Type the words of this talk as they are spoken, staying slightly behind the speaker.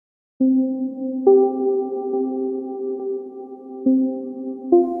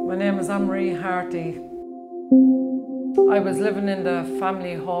name is Anne-Marie Harty. I was living in the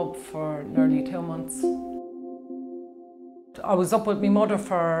family hub for nearly 2 months. I was up with my mother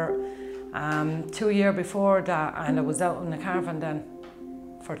for 2 years before that, and I was out in the caravan then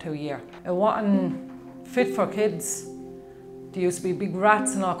for 2 years. It wasn't fit for kids. There used to be big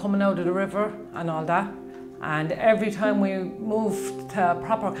rats and all coming out of the river and all that. And every time we moved to a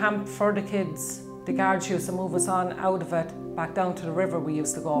proper camp for the kids, the guards used to move us on out of it, back down to the river we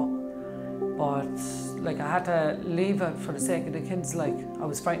used to go. But like, I had to leave it for the sake of the kids. Like, I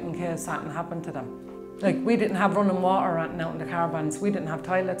was frightened in case something happened to them. Like, we didn't have running water or anything out in the caravans. We didn't have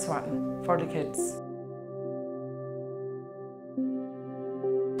toilets or anything for the kids.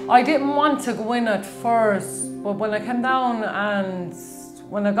 I didn't want to go in at first, but when I came down and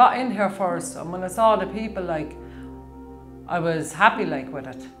when I got in here first and when I saw the people, like, I was happy like with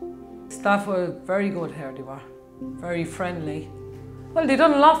it. Staff were very good here, they were. Very friendly. Well, they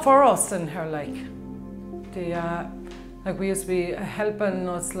done a lot for us in here, like. They, like, we used to be helping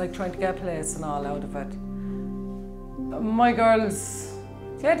us, like, trying to get a place and all out of it. My girls,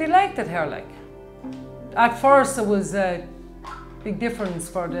 yeah, they liked it here, like. At first it was a big difference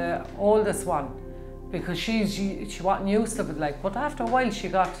for the oldest one because she wasn't used to it, like, but after a while she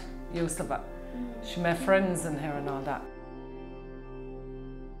got used to it. She met friends in here and all that.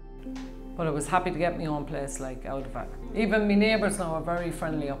 But I was happy to get my own place, like, out of it. Even my neighbours now are very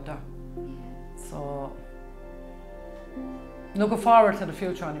friendly up there. So, looking forward to the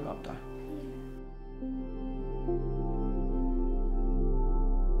future anyway up there.